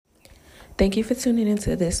Thank you for tuning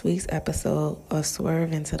into this week's episode of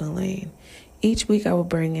Swerve Into the Lane. Each week I will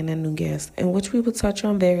bring in a new guest in which we will touch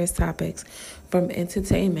on various topics from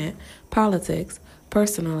entertainment, politics,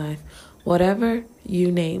 personal life, whatever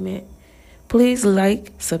you name it. Please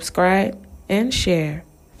like, subscribe, and share.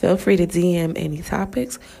 Feel free to DM any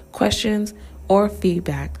topics, questions, or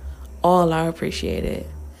feedback. All are appreciated.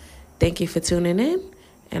 Thank you for tuning in,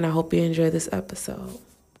 and I hope you enjoy this episode.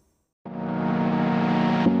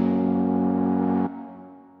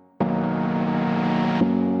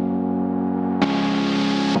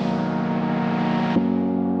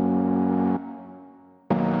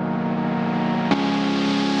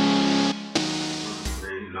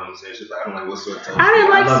 I don't like what sort of toast. I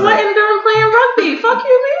didn't like sweating during playing rugby. Fuck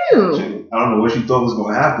you, mean? I don't know what you thought was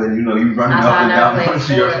going to happen. You know, you running up and down.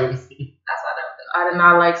 I did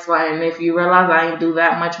not like sweating. If you realize I didn't do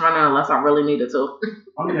that much running unless I really needed to.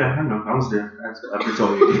 Oh yeah, I know. I was there. I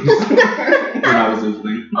told you when I was in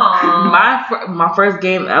league. My first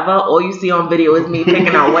game ever. All you see on video is me picking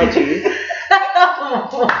out wedgies.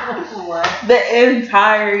 What? The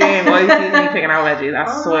entire game, all you see is me picking out wedgies.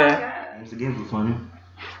 I swear. The games were funny.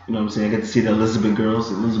 You know what I'm saying? I got to see the Elizabeth girls.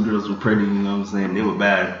 The Elizabeth girls were pretty. You know what I'm saying? They were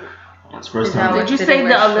bad. It's first time. Did you say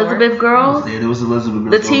the Elizabeth girls? Yeah, there was Elizabeth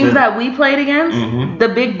girls. The teams that we played against? Mm-hmm. The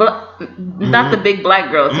big, not the big black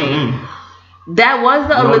girl team. Mm-hmm. That was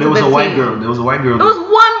the Elizabeth team. There was a white girl. There was a white girl. It was one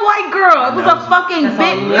white girl. It was a fucking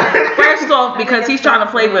big. First off, because he's trying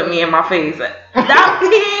to play with me in my face. That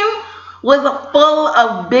team was full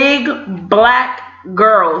of big black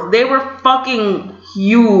girls. They were fucking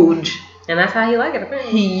huge. And that's how he liked it,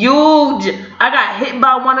 apparently. Huge. I got hit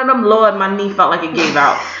by one of them. Lord, my knee felt like it gave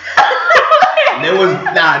out. There was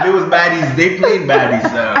baddies. They played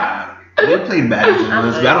baddies. They played baddies.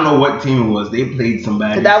 I don't know what team it was. They played some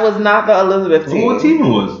baddies. That was not the Elizabeth team. What team it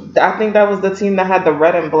was? I think that was the team that had the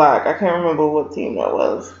red and black. I can't remember what team that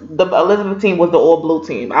was. The Elizabeth team was the all blue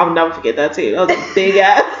team. I'll never forget that team. That was a big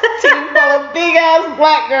ass team full of big ass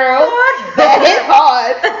black girls that hit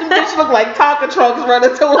hard. Them bitches look like Tonka trucks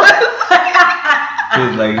running to us.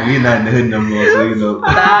 It's like we're not in the hood no more, so you know.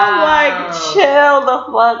 I'm like, chill the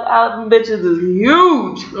fuck out. Them bitches is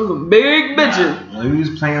huge. Those are big bitches. We was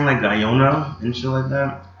playing like Iona and shit like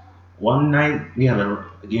that. One night we had a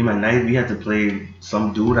game at night. We had to play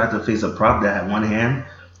some dude. I had to face a prop that had one hand.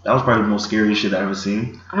 That was probably the most scariest shit I ever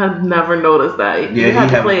seen. I've never noticed that. Yeah, you had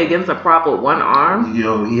to play against a prop with one arm?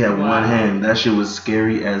 Yo, he had one hand. That shit was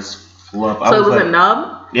scary as fluff. So it was like, a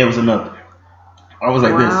nub? Yeah, it was a nub. I was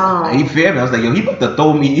like this. And he feared me. I was like, yo, he about to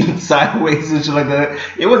throw me sideways and shit like that.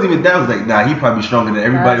 It wasn't even that. I was like, nah, he probably stronger than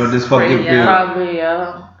everybody on this fucking field. Probably,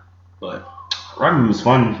 yeah. But rugby was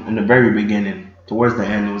fun in the very beginning. Towards the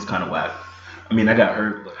end, it was kind of whack. I mean, I got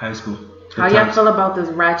hurt, but high school. How y'all feel about this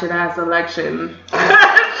ratchet ass election?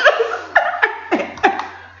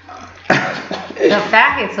 The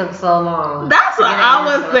fact it took so long. That's what I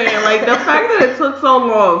was saying. Like, the fact that it took so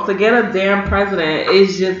long to get a damn president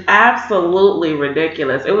is just absolutely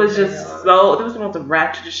ridiculous. It was just it was the most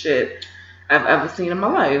ratchet shit I've ever seen in my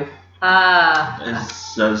life.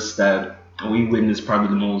 It's just that we witnessed probably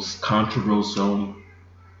the most controversial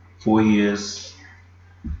 4 years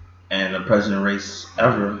and a president race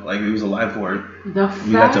ever. Like, he was alive for it. We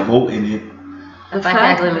got to vote in it. The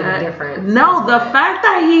fact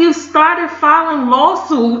that he started filing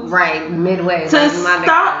lawsuits midway to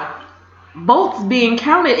stop votes being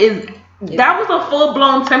counted that was a full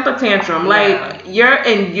blown temper tantrum. Like,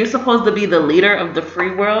 you're supposed to be the leader of the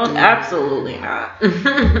free world? Absolutely not.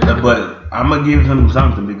 But I'm gonna give him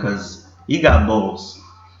something because he got balls.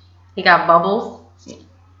 He got bubbles.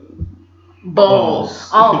 Balls.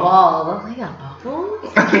 Oh, balls. He got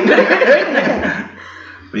bubbles.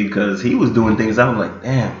 Because he was doing things. I was like,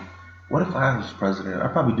 damn, what if I was president?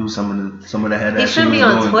 I'd probably do some of the head. He shouldn't be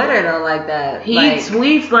on Twitter though like that. He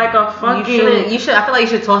tweets like a fucking. You should. I feel like you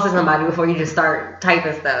should talk to somebody before you just start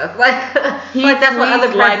typing stuff. Like that's what other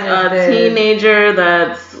presidents did. Teenager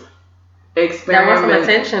that's experimenting. That wants some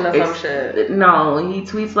attention or some shit. No, he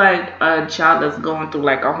tweets like a child that's going through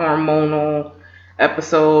like a hormonal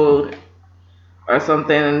episode. Or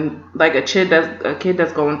something, like a kid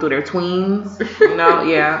that's going through their tweens, you know?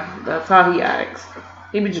 Yeah, that's how he acts.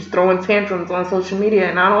 He be just throwing tantrums on social media,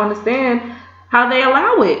 and I don't understand how they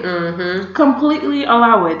allow it. Mm-hmm. Completely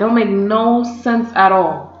allow it. Don't make no sense at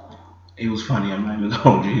all. He was funny. I'm not even gonna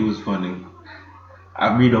hold you. He was funny.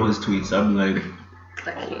 I read all his tweets. I'm like,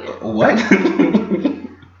 what?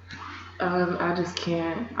 I just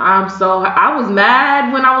can't. I was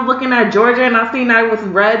mad when I was looking at Georgia and I seen that it was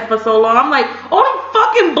red for so long. I'm like, all them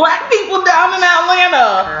fucking black people down in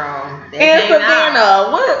Atlanta. Girl. in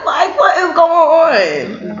Savannah. What is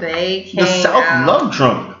going on? They came The South out. love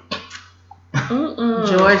Trump.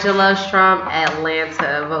 Georgia loves Trump.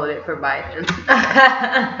 Atlanta voted for Biden.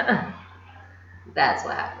 That's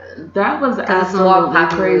what happened. That was Because it's more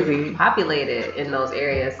crazy. populated in those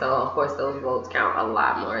areas, so of course those votes count a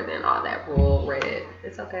lot more than all that rural red.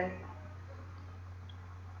 It's okay.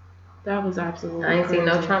 That was absolutely. I ain't crazy. seen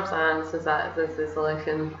no Trump signs since this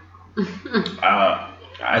election.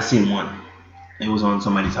 I seen one. It was on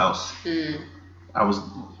somebody's house. I was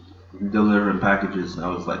delivering packages, and I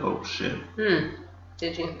was like, "Oh shit!"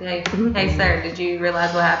 Did you? Hey, sir. Did you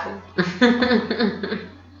realize what happened?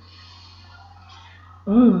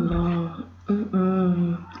 Oh no.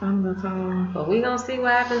 I'm the time. But we gonna see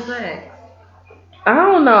what happens next. I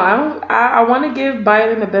don't know. I want to give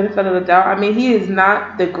Biden the benefit of the doubt. I mean, he is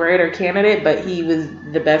not the greater candidate, but he was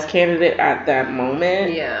the best candidate at that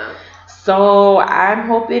moment. Yeah. So I'm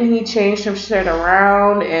hoping he changed some shit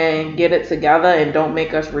around and get it together and don't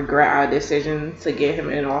make us regret our decision to get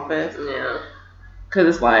him in office. Yeah. Cause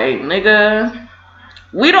it's like, nigga,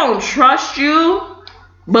 we don't trust you,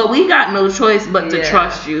 but we got no choice but to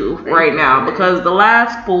trust you right now because the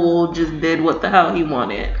last fool just did what the hell he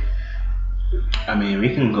wanted. I mean,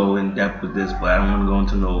 we can go in depth with this, but I don't want to go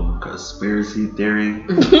into no conspiracy theory.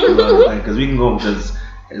 Because we can go because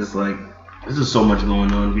it's like, there's just so much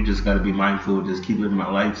going on. We just got to be mindful. Just keep living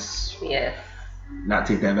our lives. Yes. Not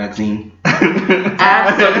take that vaccine.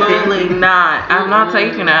 Absolutely not. I'm not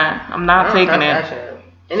taking that. I'm not taking it. That shit.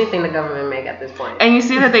 Anything the government make at this point. And you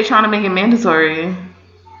see that they're trying to make it mandatory.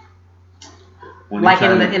 Like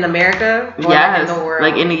in America? Or Yes, like in the world?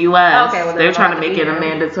 like in the U.S. Okay, well, they're trying to make it a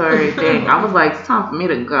mandatory thing. I was like, it's time for me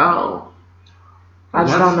to go. I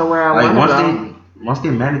just don't know where I want to go. Once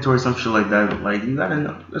they mandatory some shit like that, like you gotta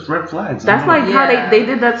know, there's red flags. That's like how they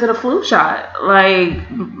did that to the flu shot.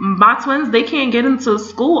 Like my twins, they can't get into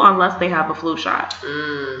school unless they have a flu shot.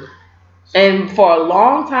 And for a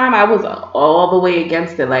long time, I was all the way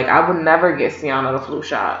against it. Like I would never get Sienna the flu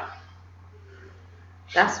shot.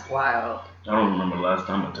 That's wild. I don't remember the last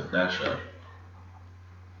time I took that shot.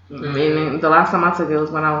 Meaning the last time I took it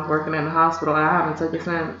was when I was working in the hospital. I haven't took it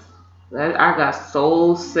since. I got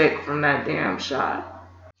so sick from that damn shot.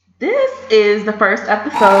 This is the first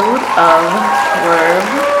episode of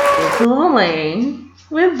Swerve Into the Lane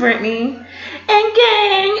with Brittany and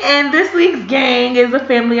gang. And this week's gang is a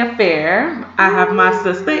family affair. I have my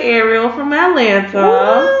sister Ariel from Atlanta.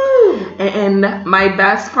 Woo! And my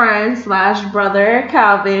best friend / brother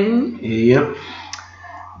Calvin. Yep.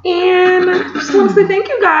 And I just want to say thank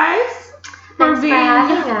you guys for being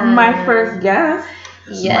my first guest.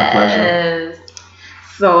 Yes.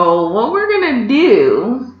 So what we're gonna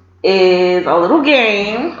do is a little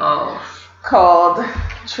game called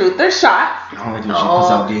Truth or Shot. I don't like when she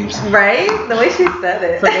puts out games. Right? The way she said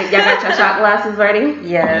it. So y'all got your shot glasses ready?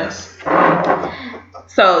 Yes.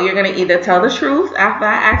 So you're gonna either tell the truth after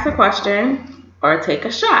I ask a question or take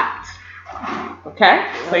a shot. Okay?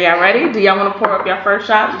 So y'all ready? Do y'all want to pour up your first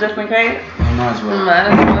shot just in case? Might as well. Might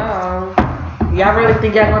as well. Y'all really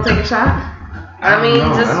think y'all gonna take a shot? I mean,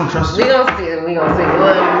 I don't trust we you. gonna see. We gonna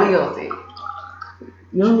see.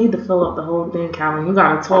 You don't need to fill up the whole thing, Calvin. You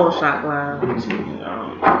got a tall shot glass. You're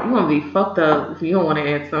gonna be fucked up if you don't want to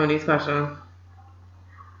answer some of these questions.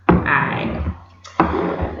 Alright.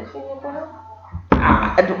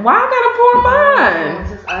 Why I gotta pour mine? It's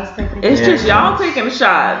just us taking It's just y'all taking the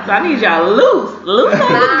shots. I need y'all loose as a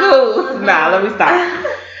goose. Nah, let me stop.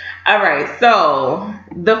 Alright, so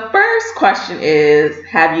the first question is,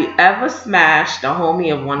 have you ever smashed a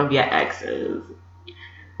homie of one of your exes?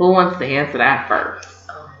 Who wants to answer that first?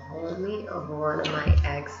 Homie of one of my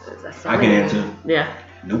exes. That's so I can answer. Yeah.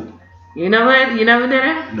 Nope. You never did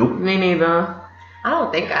it? Nope. Me neither. I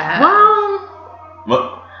don't think I have. Well,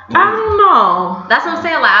 What? I don't know. That's what I'm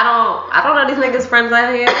saying. Like I don't know these niggas' friends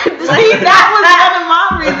out here. See, that was one of my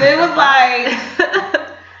reasons. It was like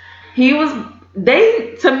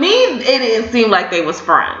to me it didn't seem like they was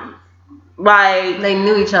friends. Like They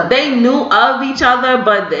knew each other. they knew of each other,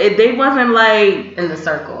 but they wasn't like in the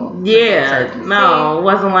circle. it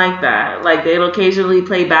wasn't like that. Like they'd occasionally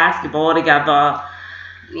play basketball together.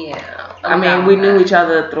 Yeah. I mean, we knew each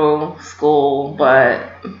other through school,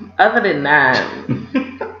 but other than that.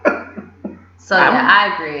 So yeah,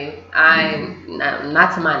 I agree.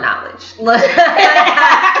 Not to my knowledge.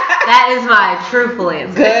 That is my truthful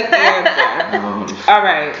answer. Good answer. All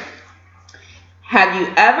right. Have you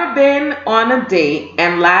ever been on a date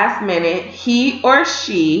and last minute he or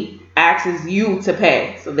she asks you to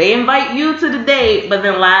pay? So they invite you to the date, but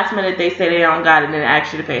then last minute they say they don't got it and then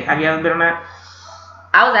ask you to pay. Have you ever been on that?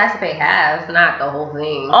 I was asked to pay half, not the whole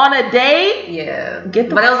thing. On a date? Yeah. But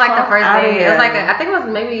it was like the first date. It was like here. I think it was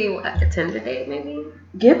maybe a Tinder date, maybe.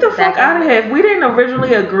 Get the fuck out of here. If we didn't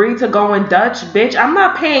originally agree to go in Dutch, bitch, I'm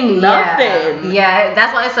not paying nothing. Yeah,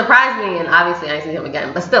 that's why it surprised me, and obviously I didn't see him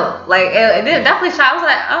again. But still, like, it did definitely shock. I was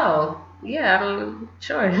like, oh, yeah, I mean,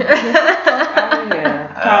 sure.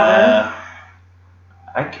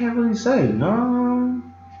 I can't really say. No.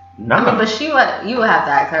 I mean, but you would have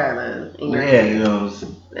to ask her then. Yeah, you know.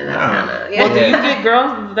 And that's Well, do you get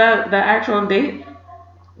girls the actual date?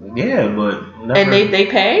 Yeah, but never. And they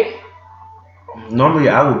pay? Normally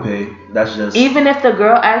I would pay. That's just. Even if the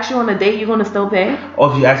girl asks you on a date, you're gonna still pay? Oh,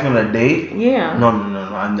 if you ask me on a date? Yeah. No.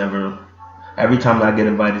 I never. Every time I get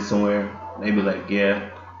invited somewhere, they be like, yeah,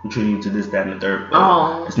 I'm treating you to this, that, and the third.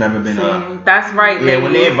 But it's never been That's right. Yeah,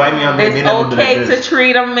 when they invite me out there, they never be like this. It's okay to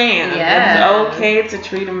treat a man. Yeah. It's okay to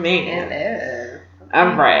treat a man. It is.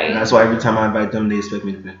 All right. And that's why every time I invite them, they expect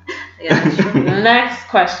me to pay. Yeah, that's true. Next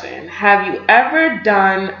question. Have you ever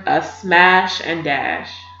done a smash and dash?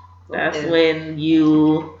 That's when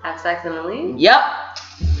you have sex in the league? Yep.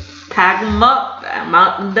 Pack them up. I'm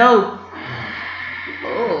out the door.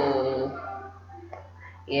 Oh.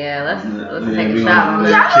 Yeah, let's take a shot on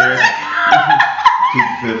that.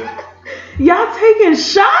 Y'all taking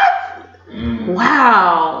shots?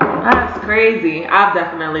 Wow. That's crazy. I've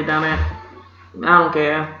definitely done it. I don't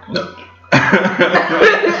care.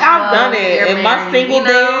 I've done it in my single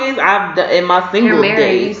days. In my single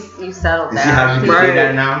days. You settled down. You see how you can say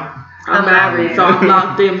that now? I'm married, so I'm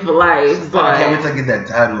locked in for life. I can't wait to get that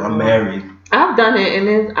tattoo. I'm married. I've done it,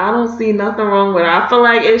 and I don't see nothing wrong with it. I feel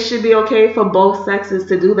like it should be okay for both sexes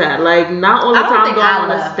to do that. Like, not all the time do I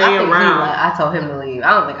want to stay around. I told him to leave.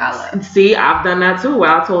 I don't think I left. See, I've done that too, where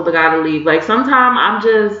I told the guy to leave. Like, sometimes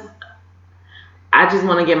I just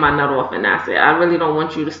want to get my nut off, and that's it. I really don't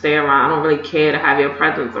want you to stay around. I don't really care to have your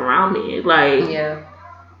presence around me. Like, yeah,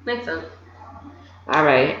 makes sense. All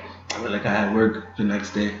right. I feel like I had work the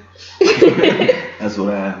next day. That's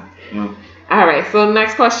what I have. Yeah. All right. So the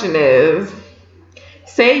next question is: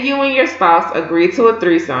 say you and your spouse agree to a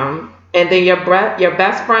threesome, and then your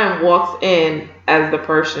best friend walks in as the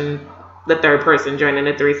third person joining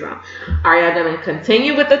the threesome. Are y'all gonna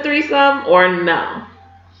continue with the threesome or no?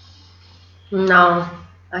 No,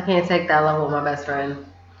 I can't take that level with my best friend.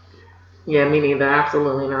 Yeah, me neither.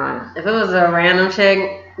 Absolutely not. If it was a random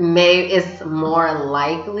chick, maybe it's more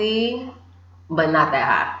likely, but not that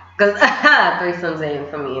high. Because threesomes ain't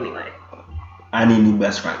for me anyway. I need new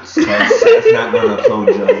best friends. That's not gonna flow,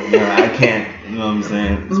 Joe. No, I can't. You know what I'm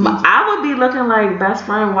saying? I would be looking like, best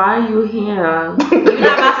friend, why are you here? You're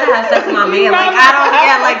not about to have sex with my man. Like, I don't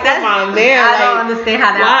get like that. I don't understand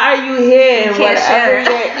how that. Why are you here? And whatever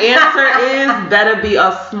your answer is, better be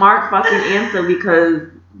a smart fucking answer because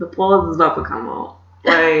the pause is about to come on.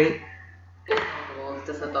 Like,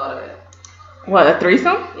 just the thought of it. What, a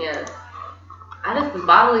threesome? Yeah. The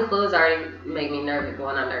bodily fluids already make me nervous.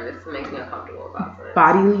 Well, not nervous. It makes me uncomfortable about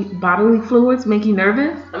it. Bodily fluids make you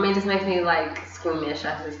nervous? I mean, it just makes me like squeamish,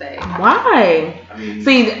 I should say. Why?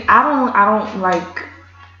 See, I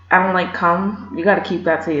don't like cum. You got to keep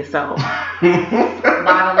that to yourself.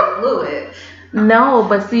 Bodily fluid. No,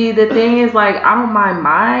 but see, the thing is, like, I don't mind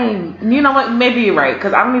mine. You know what? Maybe you're right,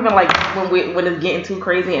 because I don't even like when it's getting too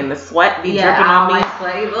crazy and the sweat be dripping on me.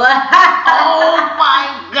 Oh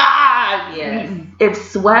my god! Yes. If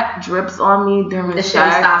sweat drips on me during the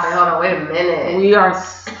sex, stop it. Hold on, wait a minute. We are,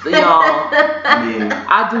 y'all.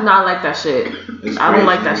 I do not like that shit. I don't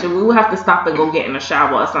like that shit. We will have to stop and go get in a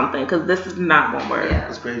shower or something, because this is not gonna work. Yeah.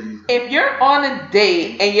 It's crazy. If you're on a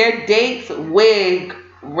date and your date's wig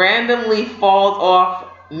randomly falls off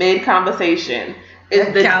mid-conversation, is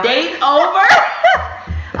the date over?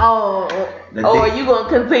 Or are you gonna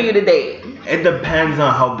continue the date? It depends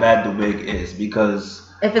on how bad the wig is, because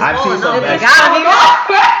if it's I've seen some bad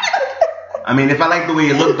I mean, if I like the way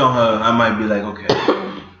it looked on her, I might be like, okay.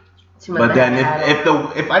 But then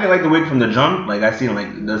if I didn't like the wig from the jump, like I seen like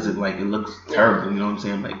it looks terrible, you know what I'm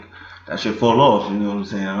saying? Like that should fall off, you know what I'm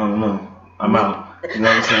saying? I don't know. I'm out. You know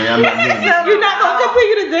what I'm saying? I'm not getting it. You're not gonna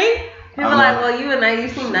continue the date? People like, well, you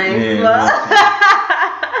seem nice. Yeah,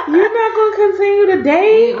 you're not gonna continue the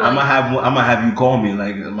date? I'm gonna have you call me,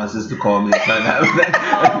 like my sister called me. Oh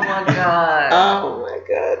my god. Oh my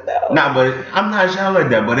god, no. Nah, but I'm not shy like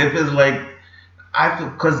that. But if it's like,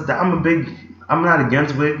 because I'm not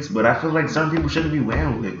against wigs, but I feel like certain people shouldn't be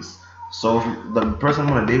wearing wigs. So if the person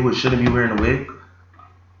I'm on a date with shouldn't be wearing a wig,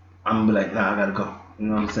 I'm gonna be like, nah, I gotta go. You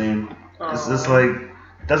know what I'm saying? It's just like,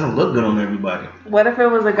 it doesn't look good on everybody. What if it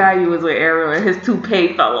was a guy you was with, Ariel, and his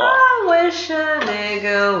toupee fell off? I wish a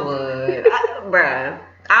nigga would. Bruh.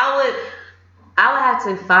 I I would have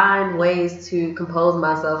to find ways to compose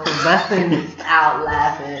myself from busting out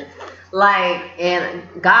laughing. Like, and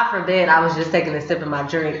God forbid I was just taking a sip of my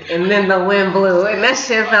drink and then the wind blew and that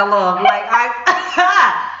shit fell off. Like,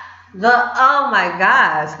 oh my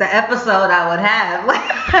gosh, the episode I would have.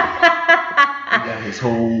 Got his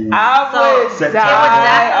whole. I would set die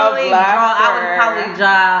time. of laughter. I would probably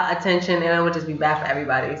draw attention and it would just be bad for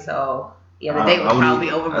everybody. So, yeah, the date would probably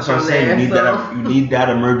be over That's what I'm from saying. there. You need that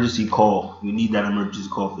emergency call. You need that emergency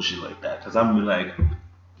call for shit like that. Because I'm gonna be like,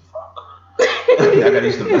 fuck. I gotta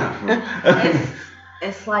use the bathroom.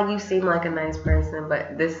 It's like you seem like a nice person,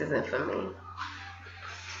 but this isn't for me.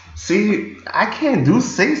 See, I can't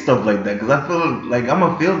say stuff like that because I feel like I'm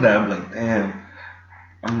gonna feel that. I'm like, damn.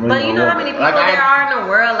 But you know how many people there are in the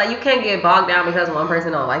world? Like, you can't get bogged down because one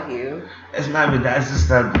person don't like you. It's not even that. It's just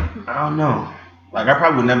that I don't know. Like, I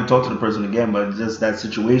probably would never talk to the person again, but just that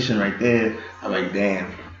situation right there, I'm like,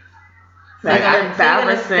 damn. Like, So you're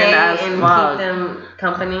gonna stay as and fuck. keep them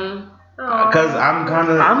company? Because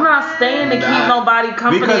I'm not staying to keep nobody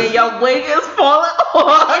company and your wig is falling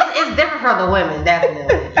off. It's different for the women,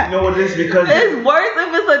 definitely. You know what it is? Because it's worse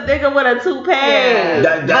if it's a nigga with a toupee.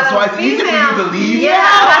 Yeah. That's why it's easy for you to leave. Yeah,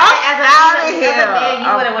 I'm out of here.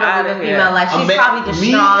 You wouldn't want to live a female life. She's probably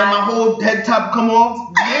Me distraught. and my whole head top come off.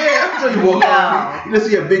 Yeah, I'm telling you what. You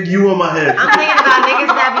just see a big U on my head. I'm thinking about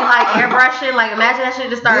niggas that be like airbrushing. Like, imagine that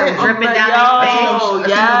shit just started dripping down their face.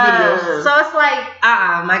 Yeah. So it's like,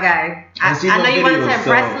 my guy. I know you wanted to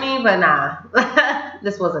impress me, but nah.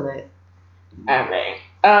 This wasn't it. Alright.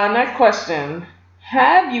 Next question.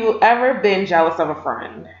 Have you ever been jealous of a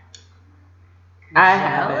friend? I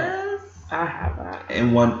haven't.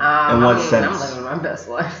 In what sense? I'm living my best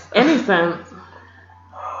life. Any sense.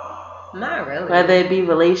 Not really. Whether it be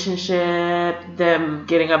relationship, them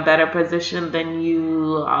getting a better position than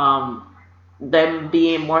you, them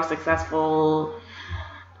being more successful.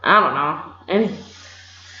 I don't know.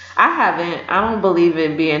 I haven't. I don't believe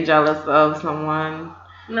in being jealous of someone.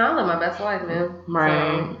 No, I live my best life, man.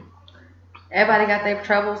 Right. So, everybody got their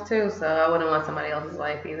troubles too, so I wouldn't want somebody else's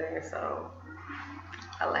life either. So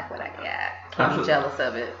I like what I got. I'm jealous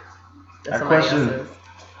of it. That question.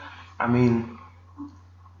 I mean,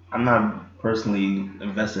 I'm not personally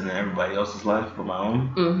invested in everybody else's life but my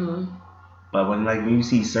own. Mm-hmm. But when you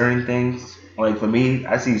see certain things, like for me,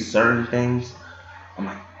 I see certain things, I'm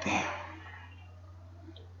like, damn.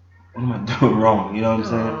 What am I doing wrong? You know what I'm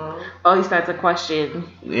saying? Oh, you start to question.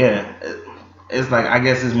 Yeah. It's like, I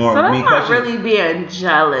guess it's more so me that's not questioning. really being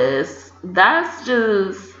jealous. That's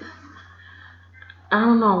just, I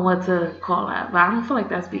don't know what to call that, but I don't feel like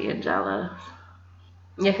that's being jealous.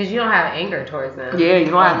 Yeah, because you don't have anger towards them. Yeah, you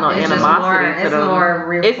don't have no animosity to them. It's more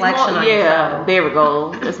reflection on yourself. There we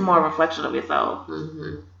go. It's more a reflection of yourself.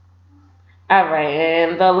 Mm-hmm. All right,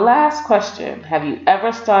 and the last question. Have you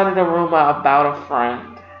ever started a rumor about a friend?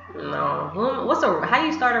 No. How do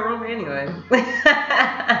you start a rumor anyway?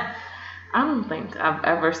 I don't think I've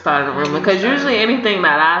ever started a rumor because usually anything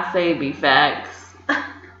that I say be facts.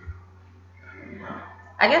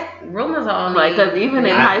 I guess rumors are only like because even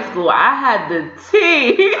in high school I had the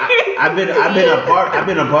tea. I've been a part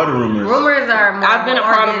of rumors. Rumors are more I've been a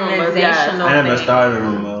part of rumors. Yes. I never started a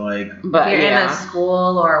rumor but if you're in a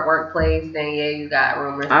school or a workworkplace, then yeah, you got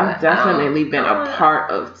rumors. I've definitely been a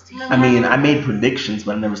part of tea. I mean, I made predictions,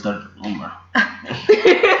 but I never started a rumor.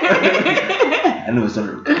 I never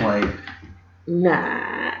started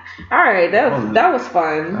Nah. All right, that was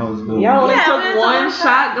fun. That was good. Y'all only took one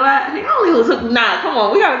shot glass. Come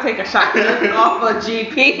on, we gotta take a shot off of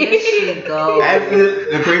GP. There she go. That's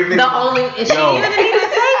the great thing. The only she didn't even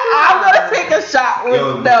take I'm gonna take a shot with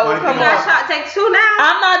come on. Shot, take two now.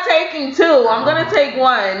 I'm not taking two. I'm gonna take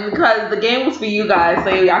one because the game was for you guys,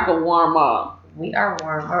 so y'all can warm up. We are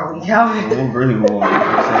warm, are we? We're really warm.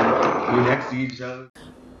 We're next to each other.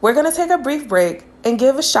 We're going to take a brief break and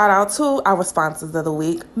give a shout out to our sponsors of the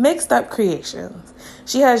week, Mixed Up Creations.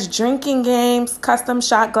 She has drinking games, custom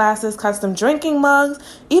shot glasses, custom drinking mugs,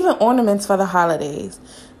 even ornaments for the holidays.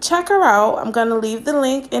 Check her out. I'm going to leave the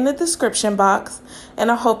link in the description box, and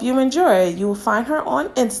I hope you enjoy it. You will find her on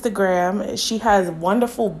Instagram. She has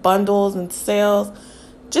wonderful bundles and sales.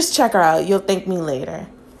 Just check her out. You'll thank me later.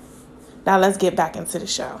 Now let's get back into the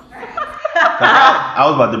show. I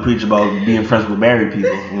was about to preach about being friends with married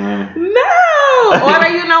people. Yeah. No! Or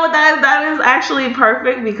you know what that is actually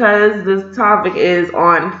perfect because this topic is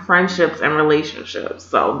on friendships and relationships.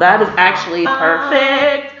 So that is actually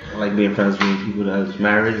perfect. I like being friends with people that's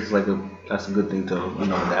married. It's like that's a good thing to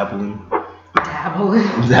dabble in.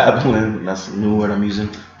 Dabbling. That's a new word I'm using.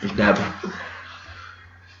 Dabble.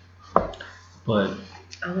 But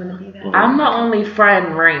I want to be that. I'm the only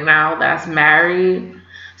friend right now that's married,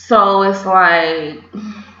 so it's like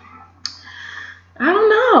I don't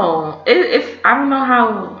know. I don't know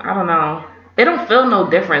how I don't know. It don't feel no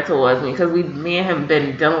different towards me because me and him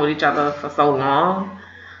been dealing with each other for so long.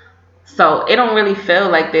 So it don't really feel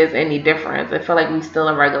like there's any difference. I feel like we still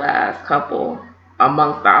a regular ass couple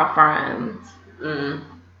amongst our friends.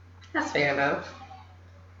 That's fair though.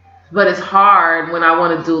 But it's hard when I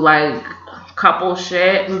want to do like couple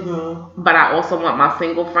shit, but I also want my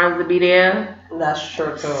single friends to be there. That's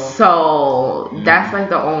true too. So that's like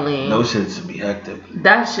the only. No shit should be hectic.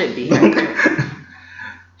 That should be hectic.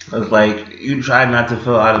 It's like you try not to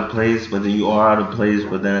feel out of place, but then you are out of place.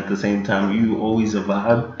 But then at the same time, you always a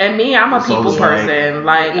vibe. And me, I'm a people person.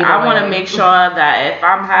 Like I want to make sure that if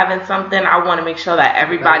I'm having something, I want to make sure that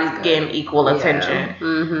everybody's getting equal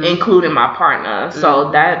attention, including my partner.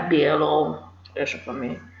 So that'd be a little issue for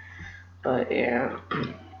me. But yeah.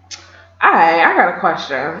 Alright, I got a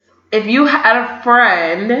question. If you had a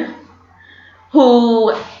friend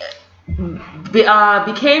who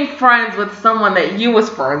became friends with someone that you was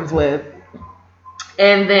friends with,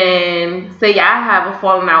 and then say y'all have a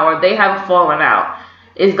falling out or they have a falling out,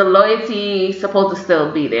 is the loyalty supposed to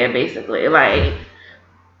still be there? Basically, like,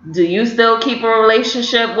 do you still keep a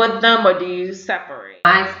relationship with them or do you separate?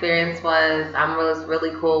 My experience was I was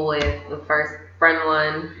really cool with the first friend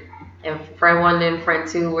one, and friend one and friend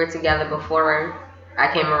two were together before I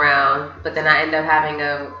came around, but then I ended up having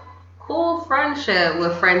a cool friendship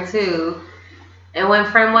with friend two. And when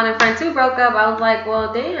friend one and friend two broke up, I was like,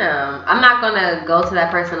 well, damn. I'm not going to go to that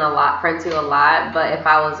person a lot, friend two a lot, but if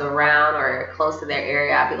I was around or close to their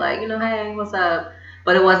area, I'd be like, hey, what's up?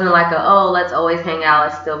 But it wasn't like let's always hang out,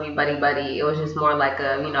 let's still be buddy-buddy. It was just more like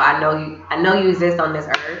I know you exist on this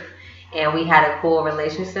earth, and we had a cool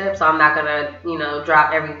relationship, so I'm not going to,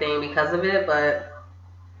 drop everything because of it, but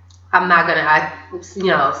I'm not gonna,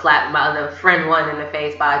 slap my other friend one in the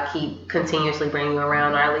face by keep continuously bringing you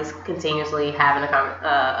around, or at least continuously having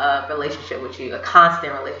a relationship with you, a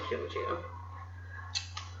constant relationship with you.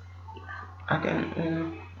 I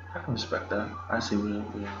can respect that. I see what it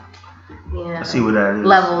is. Yeah. I see what that is.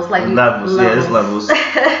 Levels, levels. Yeah, it's levels.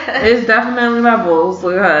 It's definitely levels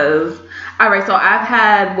because, all right, so I've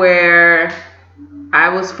had where I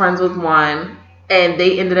was friends with one, and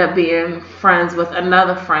they ended up being friends with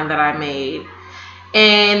another friend that I made.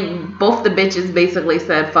 And both the bitches basically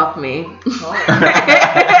said, fuck me. So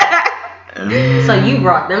you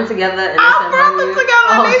brought them together? And I brought them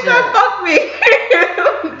together and they said, fuck me.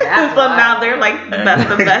 So now they're like best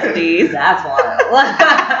of besties. That's wild.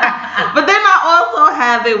 But then I also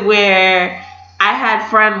have it where I had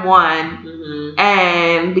friend one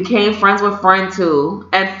and became friends with friend two,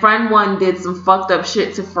 and friend one did some fucked up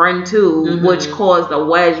shit to friend two, which caused a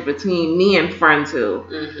wedge between me and friend two.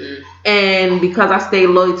 And because I stayed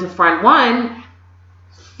loyal to friend one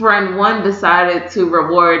decided to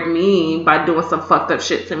reward me by doing some fucked up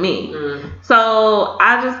shit to me. So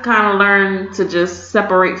I just kind of learned to just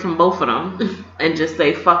separate from both of them and just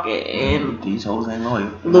say fuck it and these hoes ain't loyal.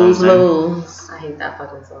 Lose. I hate that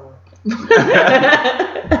fucking song.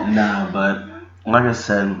 Nah, but like I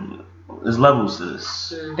said, there's levels to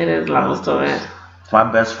this. It is levels to it. If my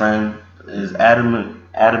best friend is adamant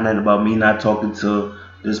about me not talking to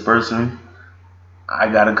this person, I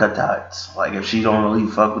gotta cut ties. Like, if she don't really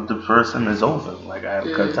fuck with the person, it's over. Like, I have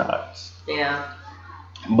to cut ties. Yeah.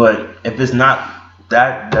 But if it's not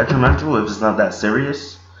that detrimental, if it's not that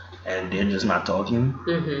serious, and they're just not talking,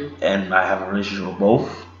 and I have a relationship with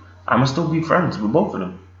both, I'ma still be friends with both of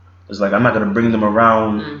them. It's like, I'm not gonna bring them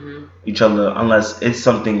around each other unless it's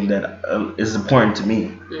something that is important to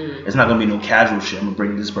me. It's not gonna be no casual shit. I'm gonna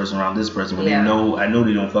bring this person around this person when I know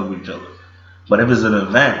they don't fuck with each other. But if it's an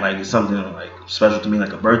event, like it's something like special to me,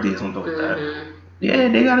 like a birthday or something like that, yeah,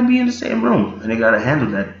 they gotta be in the same room and they gotta handle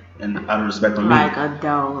that and out of respect for me. Like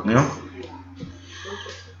adults. You know?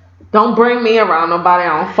 Don't bring me around nobody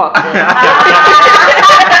I don't fuck with.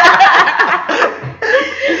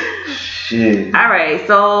 Shit. Alright,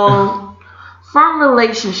 so from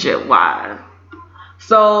relationship wise,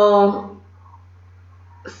 so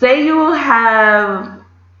say you have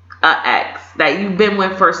an ex that you've been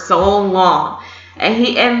with for so long, and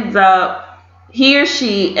he or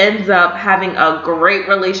she ends up having a great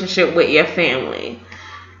relationship with your family,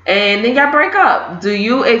 and then y'all break up. Do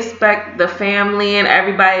you expect the family and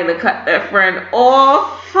everybody to cut their friend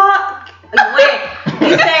off? Fuck. Wait,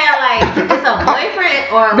 you saying like it's a boyfriend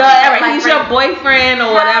or no? like He's your boyfriend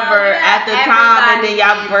or whatever at the time, and then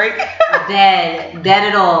y'all break. Dead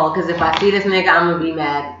at all. Because if I see this nigga, I'm gonna be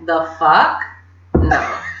mad. The fuck? No.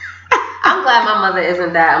 I'm glad my mother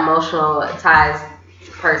isn't that emotional ties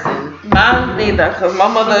person. Mine neither, because my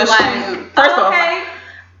mother, Like, first off, okay.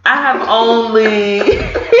 I have only.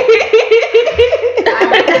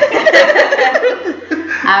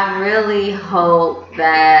 I really hope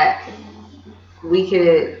that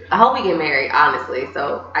I hope we get married, honestly,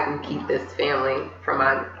 so I can keep this family for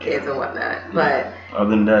my kids and whatnot. But other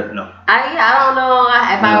than that, no. I don't know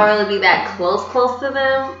if I would really be that close to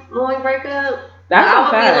them when we break up. That's I a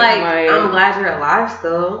would fact. be like, I'm glad you're alive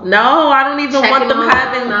still. No, I don't even want them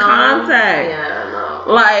having contact. Yeah,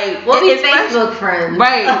 no. Like, we'll be Facebook friends.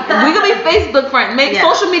 Right. We could be Facebook friends, make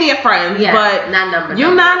social media friends, but not number.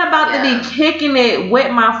 You're not about to be kicking it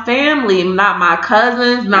with my family, not my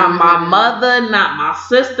cousins, not my mother, not my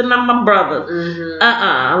sister, not my brothers.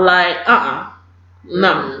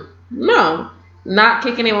 No. Not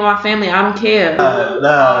kicking it with my family. I don't care. Nah,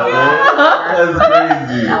 that's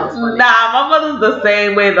crazy. That was funny. Nah, my mother's the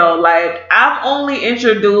same way though. Like, I've only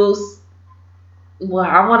introduced, well,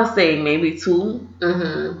 I want to say maybe two,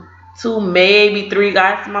 maybe three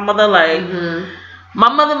guys to my mother. Like, my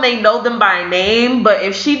mother may know them by name, but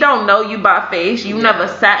if she don't know you by face, you never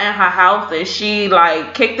sat in her house and she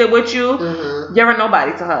like kicked it with you, you're a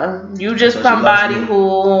nobody to her. You just somebody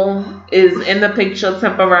who is in the picture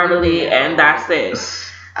temporarily, and that's it.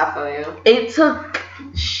 I feel you. It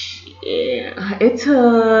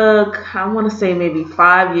took, I want to say maybe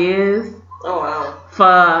 5 years. Oh wow.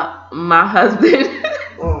 For my husband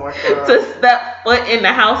to step foot in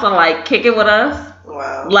the house and like kick it with us.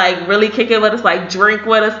 Wow. Like really kick it with us, like drink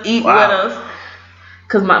with us, eat with us.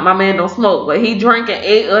 Cause my man don't smoke, but he drank and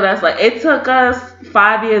ate with us. Like, it took us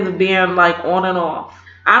 5 years of being like on and off.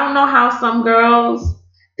 I don't know how some girls,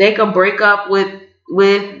 they could break up with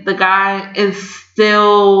the guy and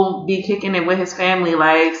still be kicking it with his family.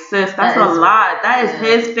 Like, sis, that's a lot. That is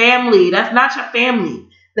his family. That's not your family.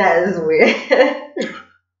 That is weird.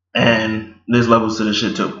 And there's levels to this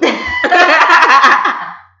shit too.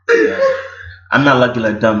 I'm not lucky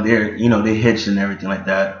like them. They're, they hitched and everything like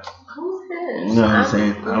that. Who's hitched? You know what I'm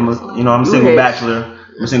saying? I'm a single bachelor.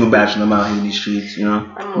 I'm a single bachelor. I'm out here in these streets,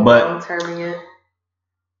 I'm but long-terming it.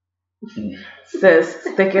 Sis,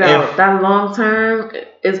 stick it out. That long term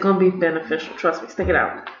is gonna be beneficial. Trust me, stick it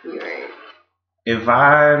out. You're right. If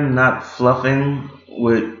I'm not fluffing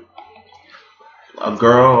with a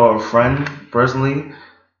girl or a friend personally,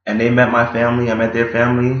 and they met my family, I met their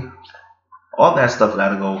family, all that stuff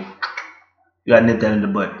gotta go. You gotta nip that in the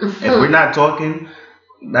bud. If we're not talking,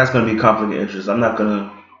 that's gonna be conflict of interest. I'm not gonna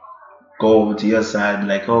go over to your side and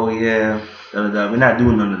be like, oh yeah, We're not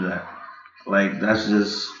doing none of that. Like, that's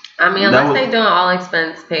just. I mean, unless they doing all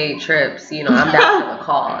expense paid trips, I'm down for the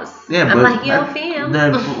cause. Yeah, I'm but like, yo, fam.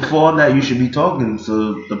 Then for all that, you should be talking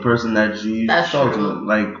to the person that you talk to.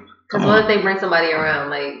 Like, because what if they bring somebody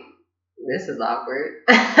around? Like, this is awkward.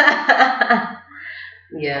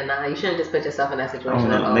 Yeah, nah, you shouldn't just put yourself in that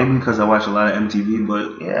situation at all. Maybe because I watch a lot of MTV,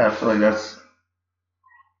 but yeah, I feel like that's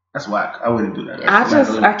whack. I wouldn't do that.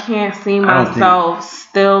 I can't see myself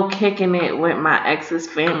still kicking it with my ex's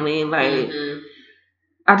family. Like,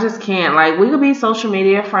 I just can't. Like, we could be social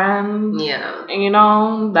media friends. Yeah.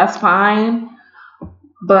 And, that's fine.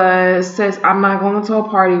 But sis, I'm not going to a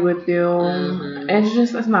party with you.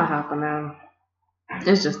 It's not happening.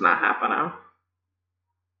 It's just not happening.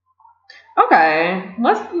 Okay,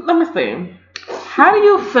 let me see. How do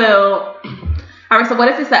you feel? All right, so what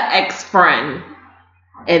if it's an ex-friend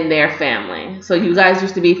and their family? So you guys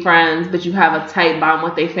used to be friends, but you have a tight bond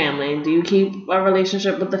with their family. Do you keep a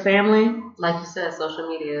relationship with the family? Like you said, social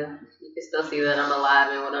media. You can still see that I'm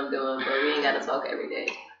alive and what I'm doing, but we ain't got to talk every day.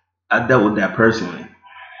 I dealt with that personally.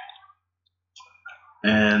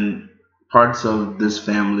 And parts of this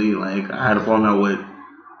family, like, I had a falling out with,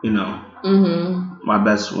 one of my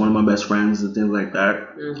best friends and things like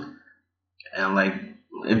that. And like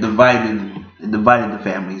it divided the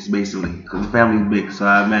families basically, because the family's big. So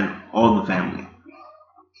I met all the family.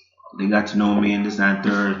 They got to know me and this and that and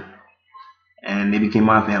third, and they became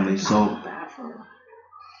my family. So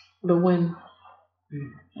the win.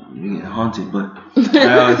 We get haunted, but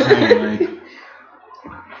I was saying, like,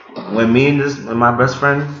 when me and my best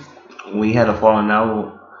friend, we had a falling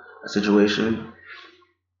out situation.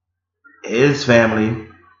 His family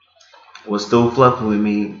was still fluffing with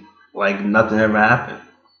me like nothing ever happened,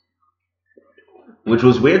 which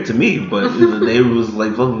was weird to me. But they was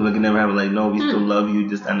like fluffing like it never happened. Like, no, we still love you.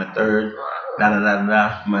 This and the third, da da da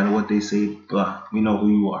da. No matter what they say, blah, we know who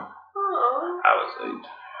you are. I was like,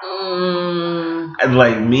 and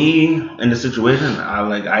like me in the situation,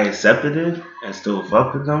 I accepted it and still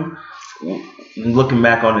fucked with them. looking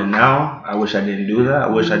back on it now, I wish I didn't do that. I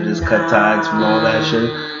wish I just cut ties from all that shit.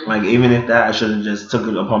 Like, even if that, I should have just took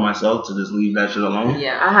it upon myself to just leave that shit alone.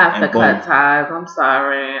 Yeah, I have to And boom. cut ties. I'm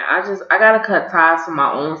sorry. I gotta cut ties for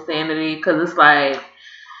my own sanity, because it's like,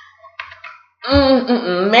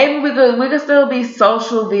 maybe we could still be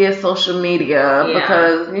social via social media,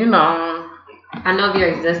 because I know of your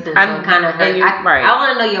existence, so I- it kind of hurt. and right. I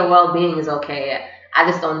want to know your well-being is okay. I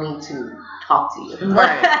just don't need to talk to you.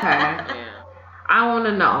 Right. Okay. I want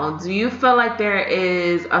to know, do you feel like there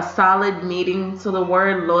is a solid meaning to the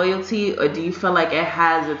word loyalty, or do you feel like it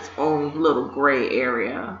has its own little gray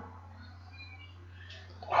area?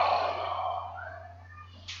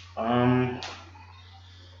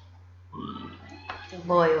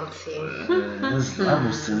 Loyalty. There's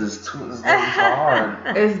levels to this too. It's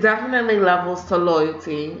hard. It's definitely levels to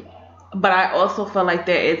loyalty, but I also feel like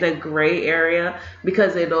there is a gray area,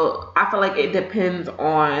 because I feel like it depends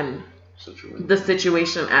on the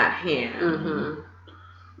situation at hand. Mm-hmm.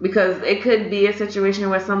 Because it could be a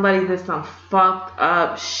situation where somebody did some fucked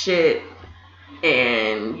up shit,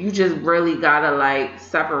 and you just really gotta like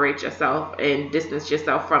separate yourself and distance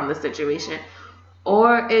yourself from the situation.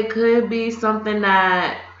 Or it could be something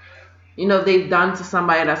that they've done to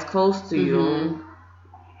somebody that's close to you,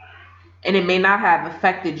 and it may not have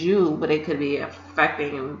affected you, but it could be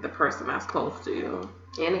affecting the person that's close to you.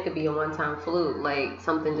 And it could be a one-time fluke, like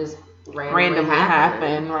something just Randomly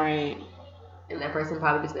happen, right? And that person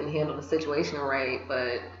probably just didn't handle the situation right, but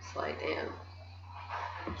it's like, damn.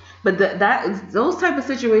 But those type of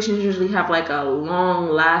situations usually have like a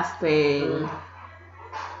long-lasting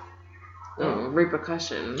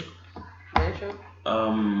repercussion. Very true.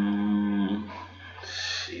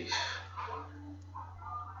 Sheesh.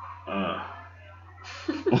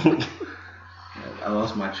 I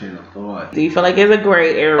lost my train of thought. Do you feel like it's a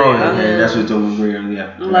gray area? Oh, yeah, that's what you're talking about.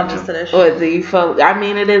 Yeah. Levels to this shit. Or do you feel? I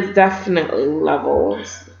mean, it is definitely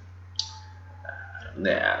levels.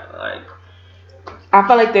 Yeah, like. I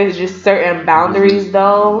feel like there's just certain boundaries,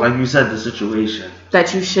 though, Like you said, the situation.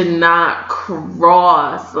 that you should not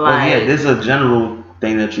cross. Like, there's a general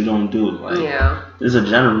thing that you don't do. Like, Yeah. there's a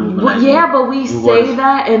general. But we say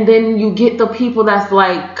that, and then you get the people that's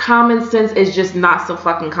like, common sense is just not so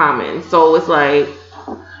fucking common. So it's like,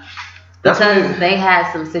 Because they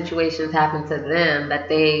had some situations happen to them that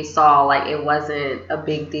they saw like it wasn't a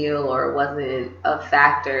big deal or it wasn't a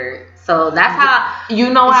factor. So that's how I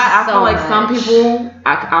feel so like some much. people,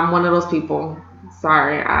 I'm one of those people.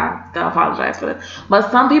 Sorry, I gotta apologize for this.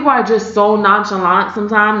 But some people are just so nonchalant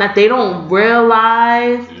sometimes that they don't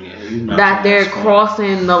realize that they're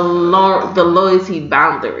crossing the loyalty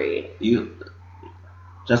boundary.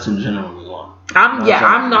 Just in general.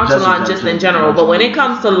 I'm nonchalant just in general. But when it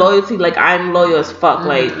comes to loyalty, like, I'm loyal as fuck.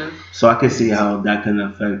 Like, so I can see how that can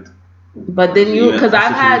affect. but then because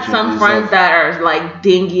I've had some friends that are like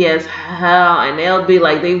dingy as hell, and they'll be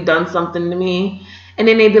like, they've done something to me, and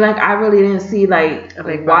then they'd be like, I really didn't see like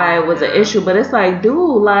why it was an issue. But it's like,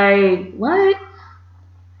 dude, like,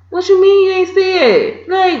 what you mean you ain't see it?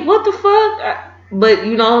 Like, what the fuck? But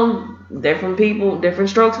different people, different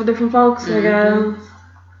strokes for different folks, I guess.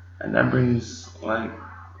 And that brings, like,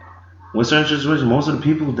 with certain situations, most of the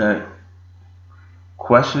people that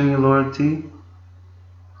question your loyalty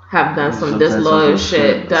have done some disloyal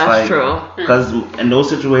shit. That's true. Because in those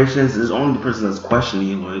situations, it's only the person that's questioning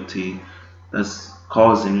your loyalty that's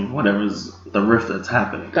causing whatever's the rift that's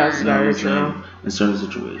happening. That's very true. In certain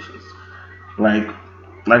situations. Like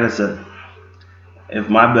I said, if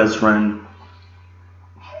my best friend,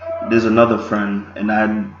 there's another friend,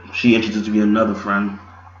 and she introduced me to another friend,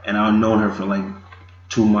 and I've known her for like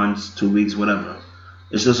 2 months, 2 weeks, whatever.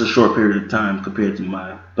 It's just a short period of time compared to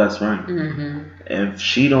my best friend. Mm-hmm. If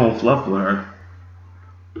she don't fluff with her,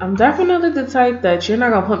 I'm definitely the type that you're not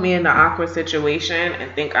gonna put me in an awkward situation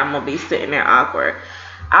and think I'm gonna be sitting there awkward.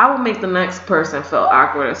 I will make the next person feel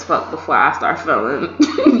awkward as fuck before I start feeling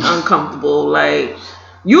uncomfortable. Like,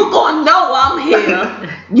 you gonna know I'm here.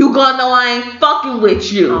 You gonna know I ain't fucking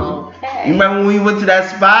with you. Okay. you remember when we went to that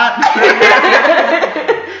spot?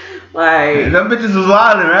 Like, them bitches was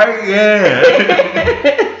wildin', right? Yeah.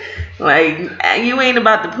 like, you ain't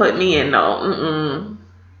about to put me in no.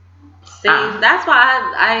 See, that's why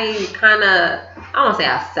I kind of, I don't say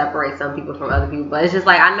I separate some people from other people, but it's just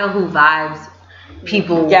like I know who vibes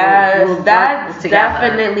people. Yes, will that's work together.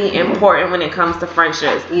 definitely important when it comes to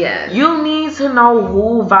friendships. Yeah. You need to know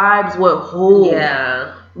who vibes with who.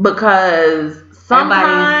 Yeah. Because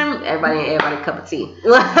sometimes everybody ain't everybody cup of tea.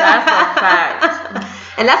 That's a fact.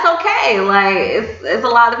 And that's okay. Like it's a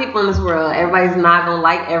lot of people in this world. Everybody's not gonna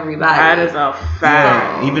like everybody. That is a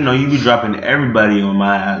fact. Yeah, even though you be dropping everybody on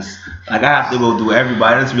my ass, like I have to go through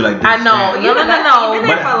everybody. That's be like, this I know. shit. No. Even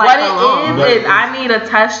But if for, like, what so long. it is I need a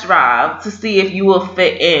test drive to see if you will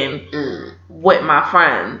fit in with my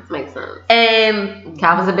friends. Makes sense. And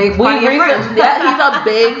Calvin's a big part of your friends. he's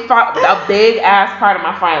a big ass part of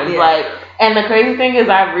my friends. Yeah. Like, and the crazy thing is,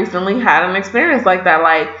 I've recently had an experience like that.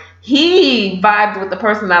 Like, he vibed with the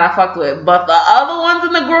person that I fucked with, but the other ones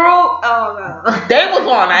in the group, Oh no. they was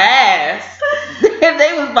on the ass.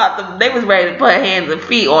 They was ready to put hands and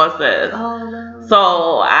feet on sis. Oh no.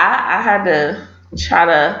 So I had to try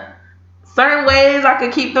to, certain ways I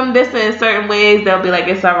could keep them distant, certain ways they'll be like,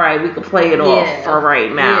 it's alright, we could play it off for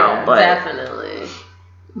right now. Yeah, but definitely.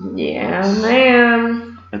 yeah,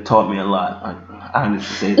 man. It taught me a lot. I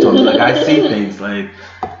honestly say it taught me. Like I see things. Like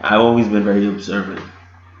I've always been very observant,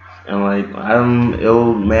 and like I'm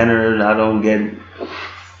ill-mannered. I don't get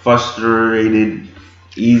frustrated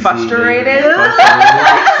easy. Frustrated?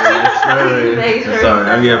 Frustrated. Sorry,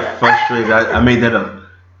 I get frustrated. I made that up.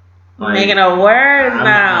 Like, Making up words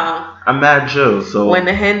now. I'm mad chill. So When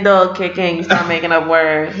the hen dog kick in, you start making up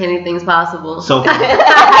words. Anything's possible. so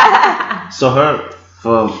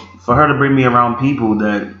for her to bring me around people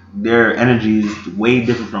that their energy is way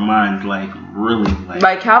different from mine, like really,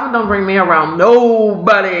 Like Calvin don't bring me around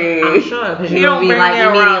nobody. I'm sure, because He you're don't gonna be bring like me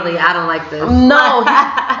around. immediately, I don't like this. No,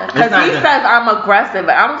 because It's not he that- says I'm aggressive.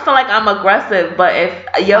 I don't feel like I'm aggressive, but if your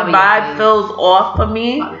Probably your vibe face. feels off for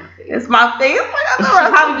me, Probably your face. it's my face. Like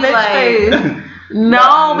I'm Probably the rest of like- bitch face.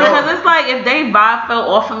 No, No. because it's like if they vibe feel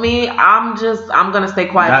off of me, I'm gonna stay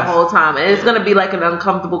quiet That's- the whole time, and it's gonna be like an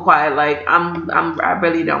uncomfortable quiet. Like I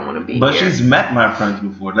really don't want to be. But here. she's met my friends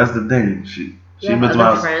before. That's the thing. She You been have to my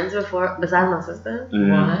other house. friends before, besides my sister?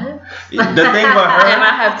 Yeah. What? The thing about And I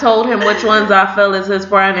her, have told him which ones I feel is his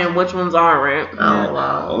friend and which ones aren't. Oh,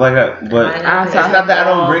 wow. like, but I it's not that I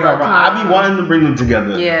don't bring her around. I be wanting to bring them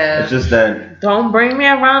together. Yeah. It's just that Don't bring me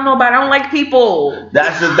around nobody. I don't like people.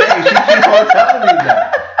 that's the thing. She keeps on telling me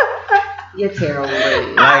that. You're terrible.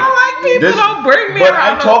 Like, I don't like people. this- Don't bring me But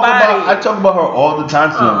around I nobody. talk about her all the time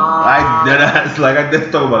to them. Aw. I deadass like I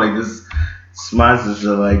just talk about like this my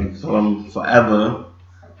sister like from forever.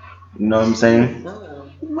 You know what I'm saying?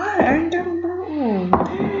 What? I ain't got no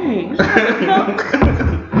Dang.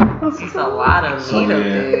 It's a lot of So, meat up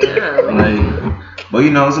yeah. there. Like, but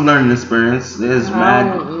you know, it's a learning experience. There's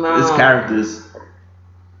mad, no. it's characters.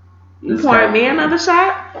 You There's pouring me characters. another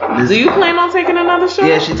shot? This- Do you plan on taking another shot?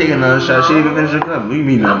 Yeah, she taking another shot. She didn't even finish her cup. What do you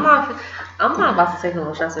mean I'm now? not about to take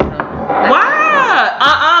no shots with her.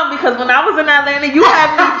 Why? Because when I was in Atlanta, you had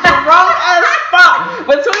me drunk as fuck.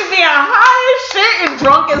 Between being high as shit and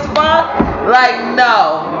drunk as fuck, like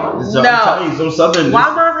no, So, I'm telling you, some southern. Why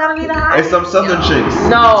mom's gotta be the high? It's some southern chicks.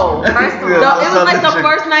 no. First of Yeah, all, No, it was like the Southern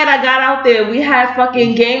first night I got out there. We had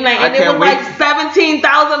fucking game night, and I it was can't like wait.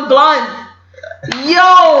 17,000 blunts. Yo,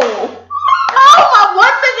 oh my!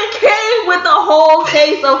 One nigga came with a whole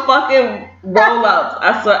case of fucking roll-ups.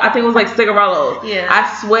 I think it was like cigarillos. Yeah. I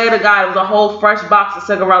swear to God, it was a whole fresh box of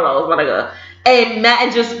cigarillos, my nigga. And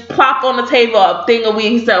Matt just plopped on the table a thing of weed.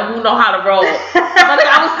 He said, "Who know how to roll?" My nigga,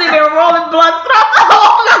 I was sitting there rolling blunts throughout the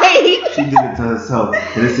whole night. She did it to herself.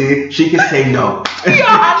 And see, she can say no. Yo,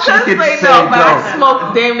 I She just can say say no, but no. I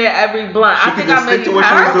smoked damn near every blunt. She I think can I just stick maybe to what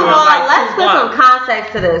she was had doing. like let's two put some blunts. context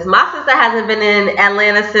to this. My sister hasn't been in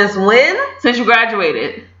Atlanta since when? Since you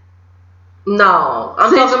graduated. No,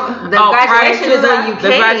 I'm Since- talking. The oh, prior graduation to is when that? you The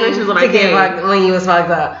came. graduation is when I to get came. fucked- when you was fucked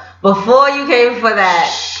up. Before you came for that,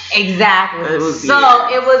 exactly. It was- So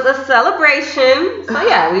yeah. it was a celebration. So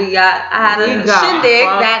yeah, I had a We got shindig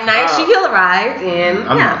fucked that night. up. She arrived and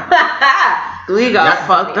yeah. We got Yeah.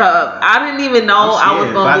 fucked up. I didn't even know I'm I was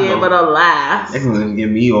scared. gonna be If I able to last. They can get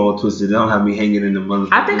me all twisted. They don't have me hanging in the mother.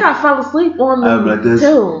 I think I fell asleep on I'm like them this.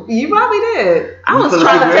 too. You probably did. I You was fell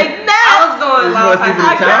trying to asleep take where? naps. I was doing You loud. fell asleep in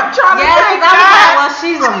I the kept town? trying to Yes, take I was like, naps. well,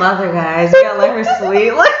 she's my mother, guys. You gotta let her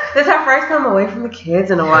sleep. Look, this is her first time away from the kids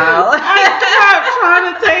in a while. I kept trying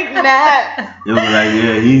to take naps. It was like,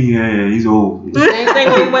 he's old. Same thing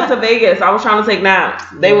when we went to Vegas. I was trying to take naps.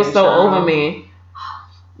 They were so over me.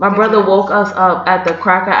 My brother woke us up at the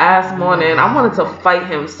cracker ass morning. I wanted to fight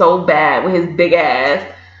him so bad with his big ass.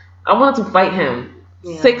 I wanted to fight him.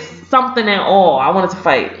 Yeah. 6 something and all. I wanted to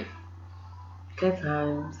fight. Good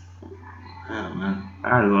times. Yeah, man. I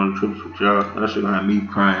had to go on trips with y'all. That shit gonna have me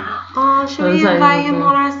crying. Oh, should Let me we tell you invite him something.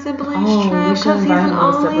 on our siblings Oh, we trip? should Because he's invite an him on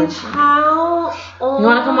our only siblings trip. child. Oh. You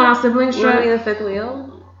want to come on our siblings You want to be trip? the fifth wheel?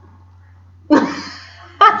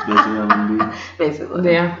 That's basically what I'm gonna be.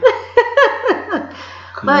 Basically. Yeah.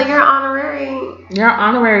 But you're honorary. You're an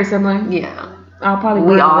honorary sibling. Yeah. I'll probably We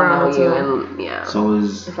bring all around know you, too, and yeah. So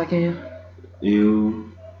is if I can.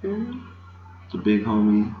 you, Mhm. the big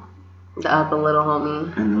homie, The other little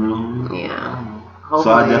homie. and the little homie? Yeah. Oh.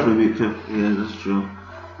 So I Hopefully. definitely be fifth. Yeah, that's true.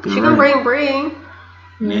 She You're can right. bring.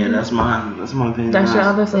 Yeah, that's my opinion. That's your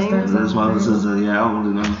other sister. That's my other sister. Yeah, I don't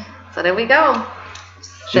really know. So there we go.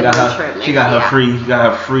 She got Sibling her. trip She next got her year. free. She got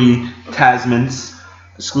her free Tasmans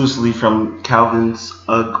exclusively from Calvin's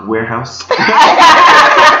UGG warehouse.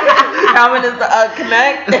 Calvin is the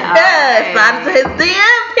Connect. Okay. Slide into his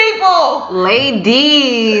DM, people.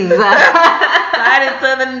 Ladies. Slide into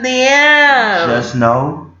the DM. Just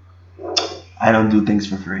know, I don't do things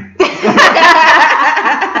for free.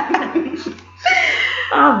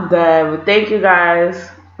 I'm done. But thank you guys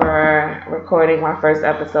for recording my first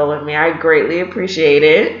episode with me. I greatly appreciate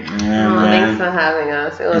it. Yeah, Thanks man. for having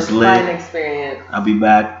us. It was It's a lit. fun experience. I'll be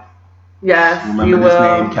back. Yes, Remember you this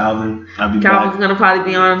will. name, Calvin. I'll be Calvin's back. gonna probably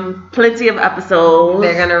be on plenty of episodes.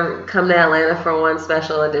 They're gonna come to Atlanta for one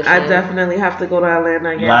special edition. I definitely have to go to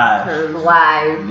Atlanta again. Live. 'cause Live.